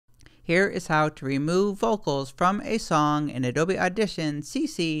Here is how to remove vocals from a song in Adobe Audition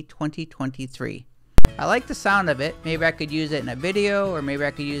CC 2023. I like the sound of it. Maybe I could use it in a video, or maybe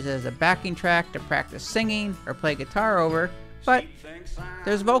I could use it as a backing track to practice singing or play guitar over, but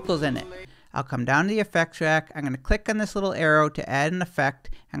there's vocals in it. I'll come down to the effects rack. I'm going to click on this little arrow to add an effect.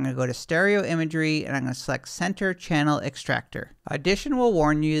 I'm going to go to stereo imagery and I'm going to select center channel extractor. Audition will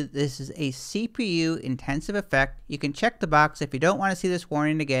warn you this is a CPU intensive effect. You can check the box if you don't want to see this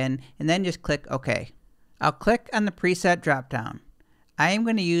warning again, and then just click OK. I'll click on the preset dropdown. I am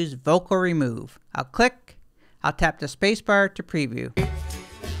going to use vocal remove. I'll tap the spacebar to preview.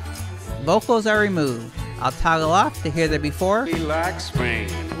 Vocals are removed. I'll toggle off to hear the before.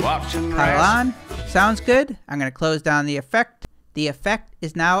 Toggle on. Sounds good. I'm going to close down the effect. The effect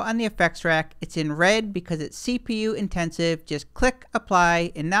is now on the effects rack. It's in red because it's CPU intensive. Just click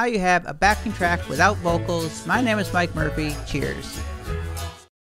apply, and now you have a backing track without vocals. My name is Mike Murphy. Cheers.